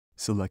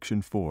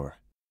Selection 4.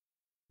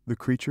 The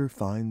creature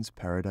finds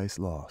paradise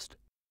lost.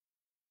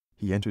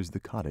 He enters the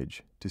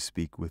cottage to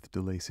speak with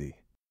DeLacy.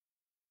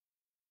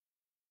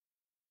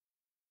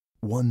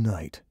 One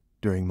night,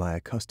 during my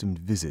accustomed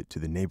visit to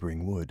the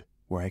neighboring wood,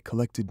 where I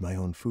collected my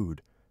own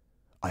food,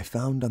 I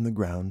found on the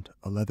ground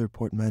a leather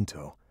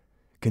portmanteau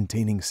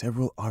containing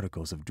several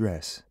articles of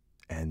dress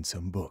and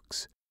some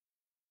books.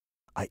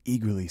 I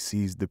eagerly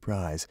seized the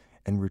prize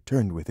and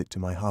returned with it to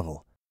my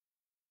hovel.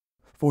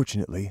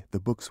 Fortunately, the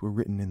books were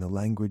written in the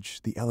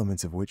language the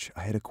elements of which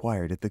I had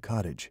acquired at the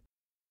cottage.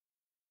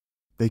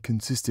 They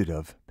consisted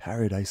of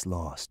Paradise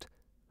Lost,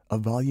 a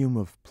volume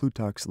of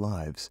Plutarch's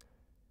Lives,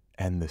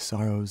 and The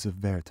Sorrows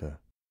of Werther.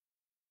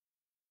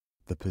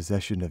 The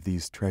possession of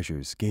these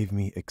treasures gave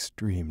me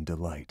extreme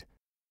delight.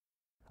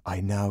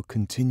 I now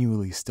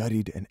continually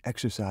studied and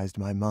exercised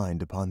my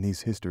mind upon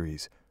these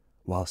histories,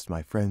 whilst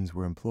my friends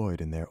were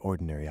employed in their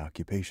ordinary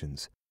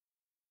occupations.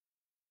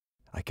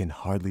 I can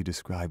hardly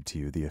describe to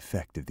you the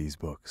effect of these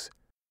books.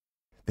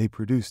 They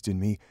produced in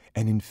me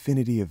an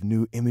infinity of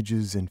new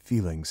images and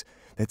feelings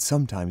that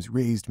sometimes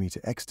raised me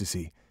to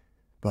ecstasy,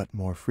 but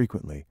more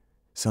frequently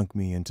sunk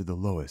me into the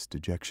lowest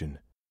dejection.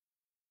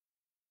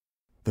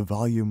 The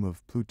volume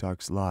of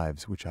Plutarch's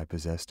Lives which I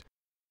possessed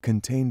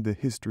contained the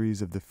histories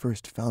of the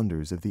first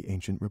founders of the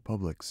ancient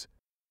republics.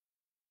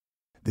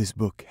 This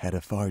book had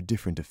a far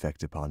different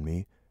effect upon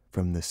me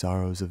from The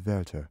Sorrows of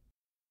Werther.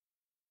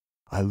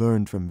 I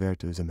learned from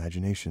Werther's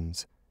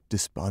imaginations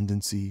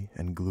despondency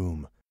and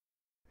gloom,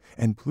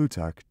 and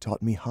Plutarch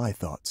taught me high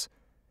thoughts.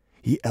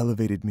 He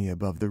elevated me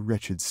above the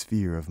wretched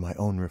sphere of my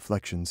own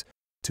reflections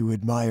to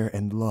admire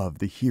and love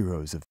the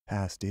heroes of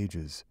past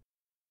ages.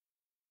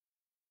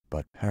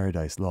 But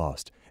Paradise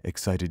Lost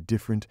excited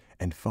different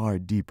and far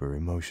deeper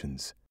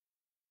emotions.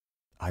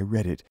 I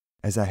read it,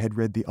 as I had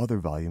read the other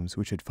volumes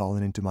which had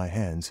fallen into my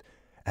hands,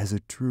 as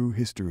a true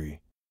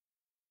history.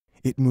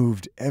 It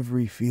moved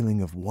every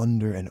feeling of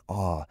wonder and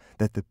awe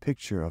that the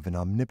picture of an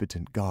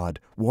omnipotent God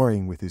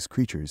warring with his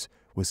creatures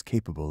was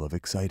capable of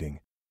exciting.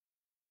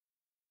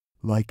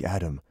 Like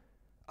Adam,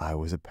 I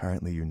was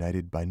apparently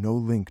united by no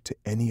link to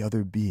any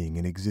other being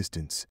in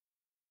existence.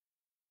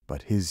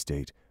 But his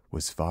state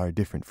was far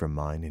different from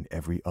mine in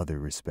every other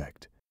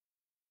respect.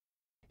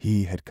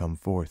 He had come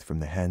forth from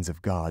the hands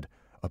of God,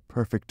 a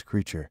perfect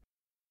creature,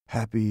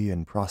 happy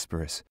and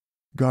prosperous,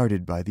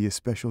 guarded by the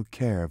especial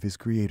care of his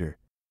Creator.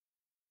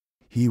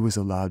 He was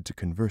allowed to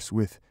converse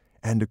with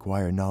and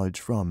acquire knowledge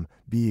from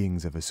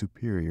beings of a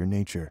superior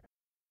nature.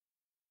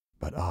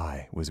 But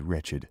I was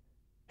wretched,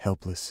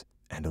 helpless,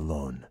 and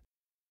alone.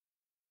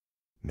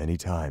 Many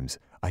times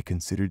I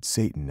considered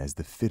Satan as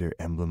the fitter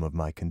emblem of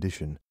my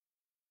condition,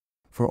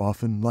 for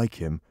often, like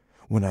him,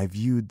 when I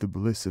viewed the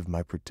bliss of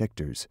my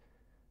protectors,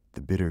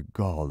 the bitter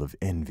gall of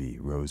envy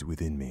rose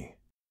within me.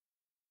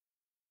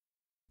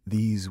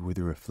 These were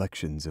the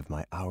reflections of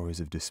my hours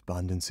of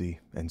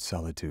despondency and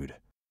solitude.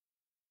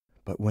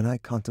 But when I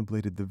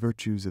contemplated the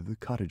virtues of the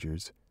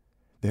cottagers,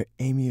 their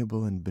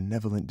amiable and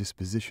benevolent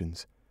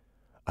dispositions,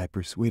 I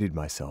persuaded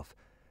myself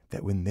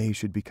that when they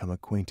should become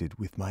acquainted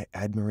with my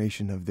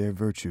admiration of their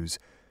virtues,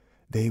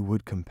 they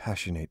would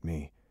compassionate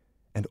me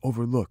and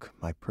overlook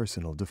my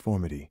personal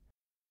deformity.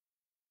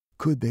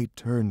 Could they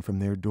turn from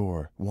their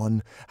door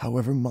one,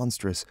 however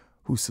monstrous,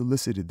 who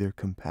solicited their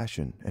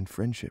compassion and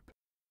friendship?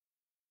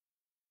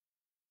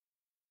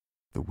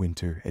 The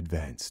winter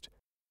advanced,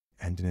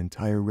 and an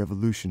entire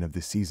revolution of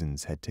the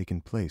seasons had taken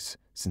place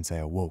since I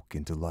awoke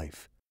into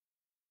life.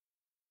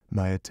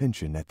 My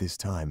attention at this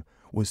time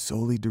was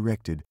solely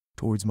directed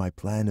towards my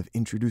plan of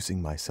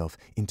introducing myself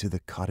into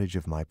the cottage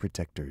of my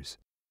protectors.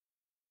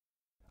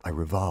 I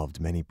revolved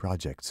many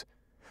projects,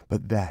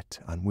 but that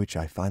on which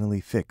I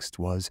finally fixed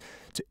was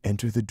to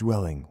enter the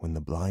dwelling when the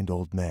blind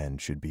old man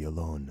should be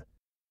alone.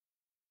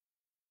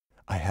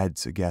 I had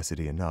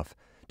sagacity enough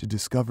to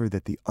discover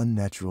that the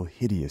unnatural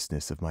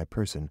hideousness of my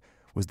person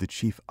was the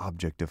chief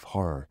object of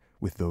horror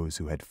with those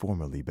who had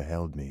formerly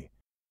beheld me.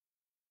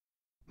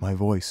 My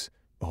voice,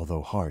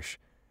 although harsh,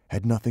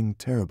 had nothing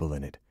terrible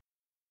in it.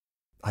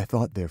 I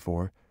thought,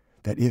 therefore,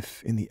 that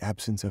if, in the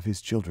absence of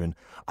his children,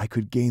 I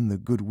could gain the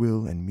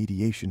goodwill and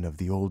mediation of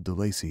the old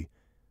DeLacy,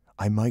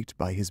 I might,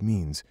 by his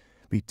means,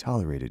 be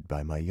tolerated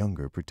by my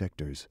younger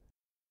protectors.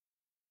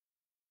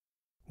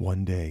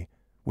 One day,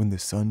 when the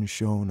sun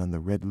shone on the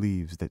red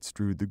leaves that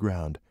strewed the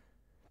ground,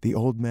 the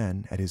old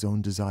man, at his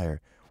own desire,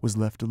 was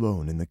left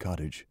alone in the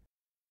cottage.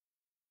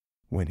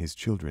 When his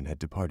children had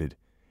departed,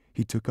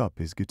 he took up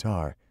his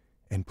guitar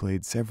and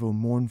played several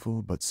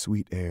mournful but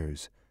sweet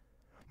airs,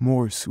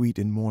 more sweet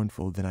and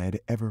mournful than I had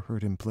ever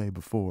heard him play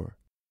before.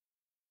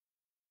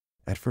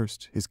 At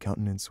first his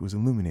countenance was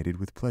illuminated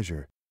with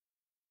pleasure,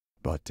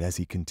 but as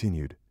he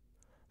continued,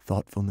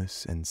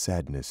 thoughtfulness and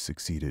sadness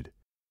succeeded.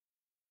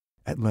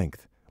 At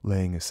length,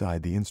 laying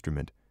aside the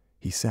instrument,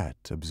 he sat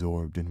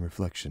absorbed in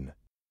reflection.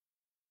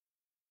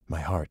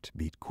 My heart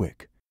beat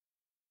quick.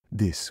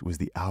 This was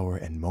the hour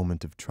and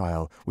moment of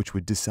trial which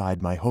would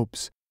decide my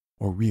hopes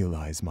or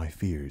realize my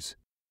fears.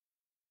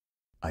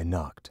 I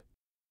knocked.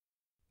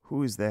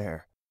 "Who is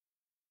there?"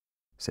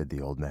 said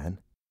the old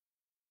man.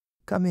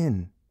 "Come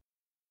in."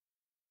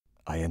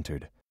 I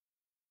entered.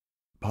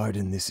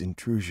 "Pardon this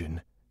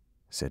intrusion,"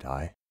 said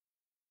I.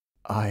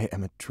 "I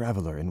am a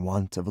traveler in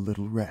want of a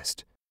little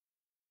rest.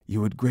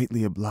 You would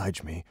greatly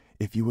oblige me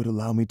if you would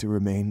allow me to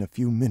remain a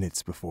few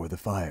minutes before the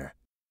fire."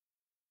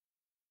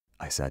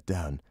 I sat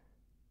down,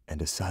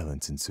 and a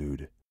silence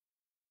ensued.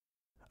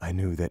 I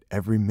knew that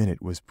every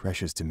minute was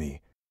precious to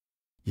me,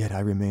 yet I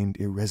remained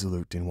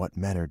irresolute in what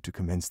manner to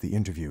commence the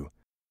interview,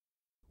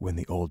 when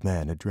the old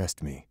man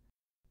addressed me.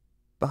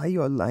 "By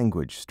your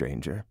language,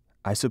 stranger,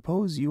 I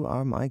suppose you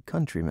are my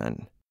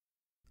countrymen.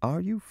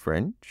 Are you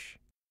French?"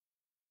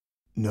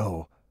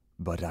 "No,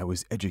 but I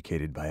was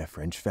educated by a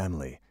French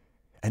family,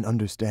 and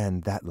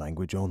understand that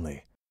language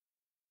only.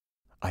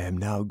 I am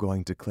now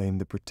going to claim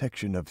the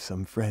protection of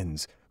some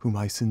friends whom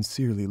I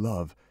sincerely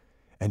love,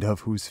 and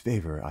of whose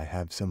favor I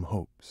have some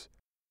hopes.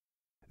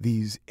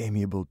 These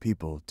amiable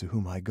people to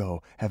whom I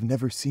go have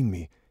never seen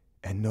me,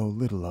 and know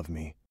little of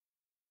me.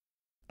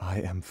 I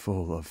am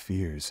full of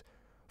fears,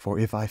 for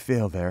if I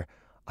fail there,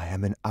 I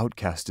am an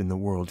outcast in the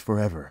world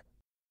forever."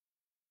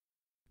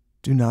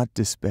 "Do not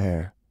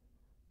despair.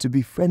 To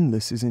be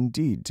friendless is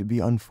indeed to be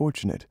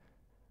unfortunate,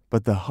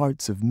 but the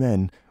hearts of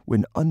men,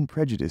 when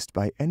unprejudiced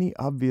by any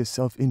obvious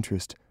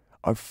self-interest,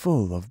 are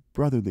full of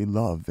brotherly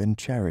love and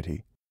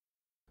charity.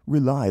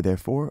 Rely,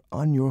 therefore,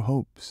 on your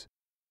hopes,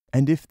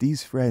 and if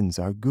these friends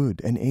are good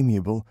and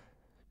amiable,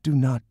 do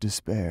not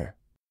despair."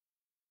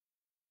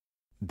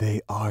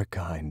 "They are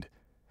kind.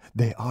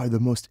 They are the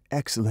most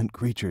excellent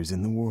creatures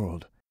in the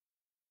world,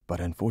 but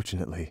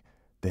unfortunately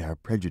they are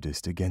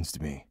prejudiced against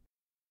me.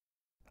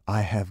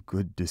 I have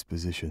good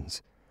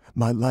dispositions.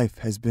 My life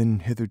has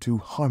been hitherto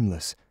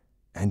harmless,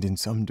 and in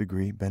some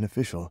degree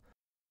beneficial,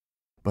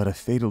 but a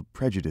fatal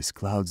prejudice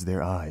clouds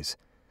their eyes,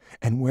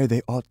 and where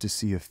they ought to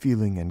see a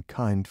feeling and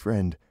kind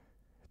friend,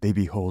 they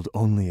behold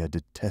only a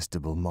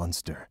detestable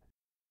monster."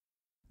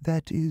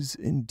 "That is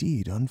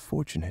indeed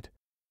unfortunate.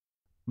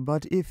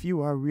 But if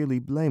you are really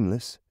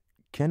blameless,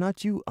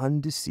 cannot you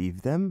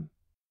undeceive them?"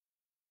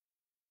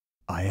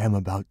 "I am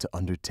about to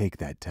undertake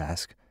that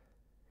task,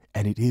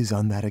 and it is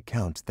on that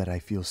account that I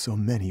feel so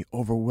many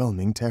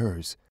overwhelming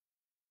terrors.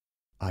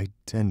 I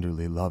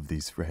tenderly love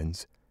these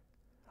friends.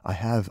 I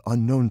have,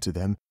 unknown to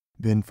them,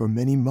 been for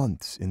many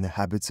months in the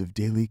habits of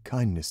daily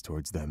kindness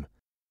towards them.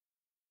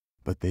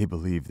 But they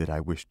believe that I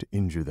wish to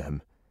injure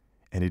them,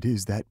 and it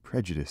is that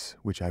prejudice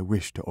which I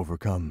wish to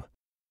overcome."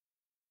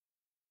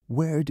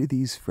 "Where do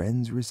these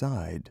friends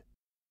reside?"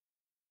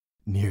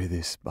 "Near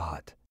this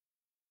spot."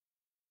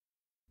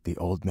 The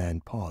old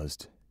man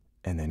paused,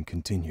 and then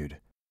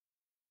continued.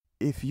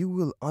 "If you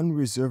will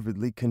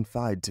unreservedly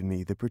confide to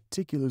me the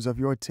particulars of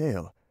your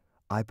tale,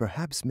 I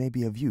perhaps may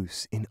be of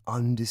use in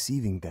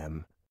undeceiving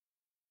them.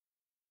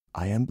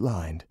 I am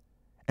blind,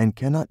 and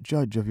cannot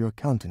judge of your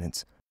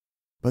countenance,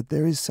 but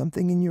there is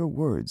something in your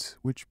words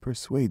which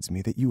persuades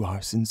me that you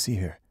are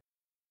sincere.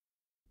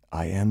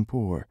 I am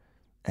poor,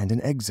 and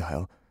an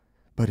exile,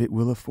 but it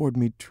will afford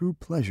me true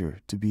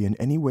pleasure to be in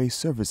any way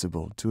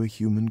serviceable to a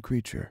human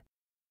creature."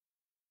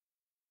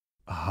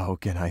 "How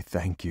can I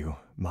thank you,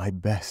 my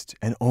best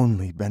and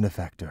only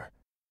benefactor?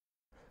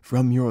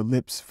 From your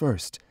lips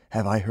first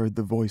have I heard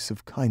the voice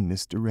of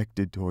kindness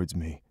directed towards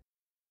me.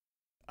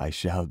 I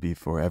shall be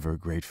forever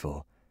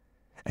grateful,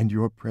 and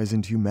your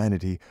present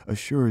humanity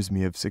assures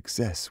me of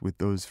success with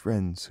those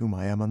friends whom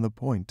I am on the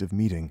point of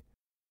meeting."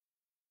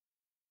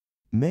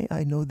 "May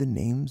I know the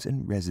names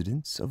and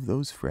residence of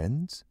those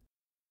friends?"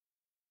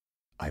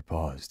 I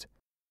paused.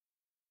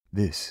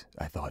 This,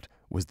 I thought,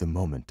 was the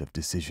moment of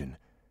decision,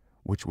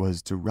 which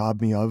was to rob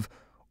me of,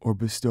 or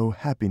bestow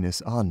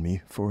happiness on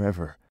me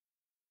forever.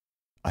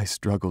 I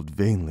struggled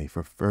vainly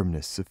for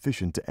firmness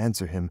sufficient to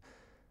answer him,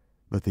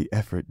 but the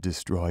effort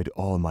destroyed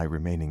all my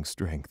remaining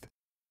strength.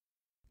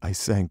 I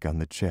sank on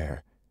the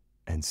chair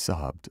and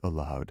sobbed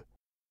aloud.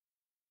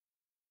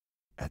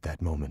 At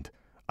that moment,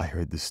 I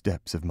heard the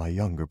steps of my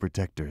younger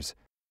protectors.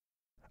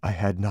 I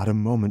had not a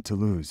moment to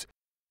lose,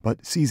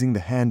 but seizing the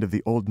hand of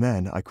the old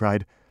man, I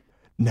cried,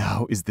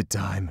 "Now is the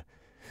time.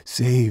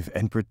 Save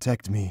and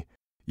protect me.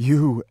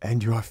 You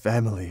and your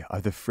family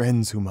are the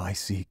friends whom I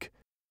seek.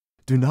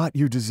 Do not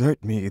you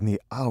desert me in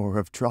the hour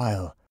of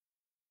trial."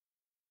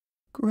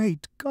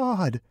 "Great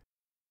God!"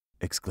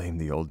 exclaimed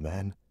the old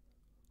man.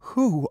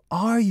 "Who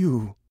are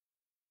you?"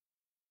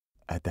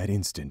 At that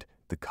instant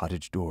the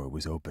cottage door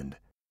was opened.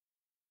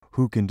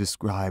 Who can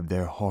describe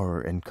their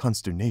horror and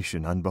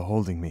consternation on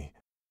beholding me?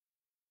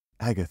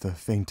 Agatha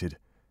fainted.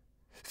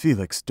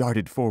 Felix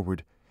darted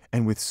forward,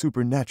 and with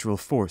supernatural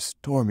force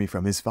tore me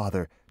from his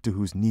father, to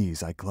whose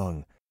knees I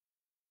clung.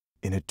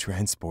 In a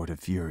transport of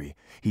fury,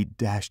 he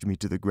dashed me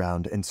to the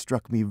ground and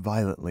struck me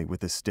violently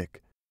with a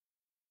stick.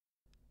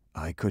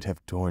 I could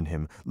have torn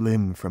him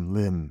limb from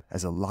limb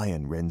as a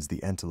lion rends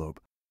the antelope.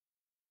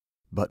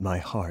 But my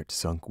heart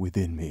sunk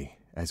within me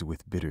as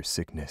with bitter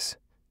sickness,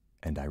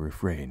 and I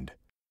refrained.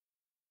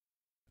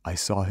 I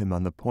saw him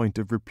on the point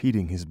of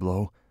repeating his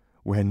blow,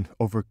 when,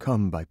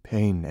 overcome by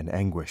pain and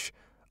anguish,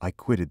 I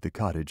quitted the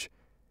cottage,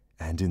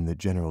 and in the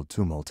general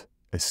tumult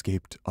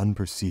escaped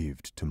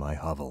unperceived to my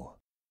hovel.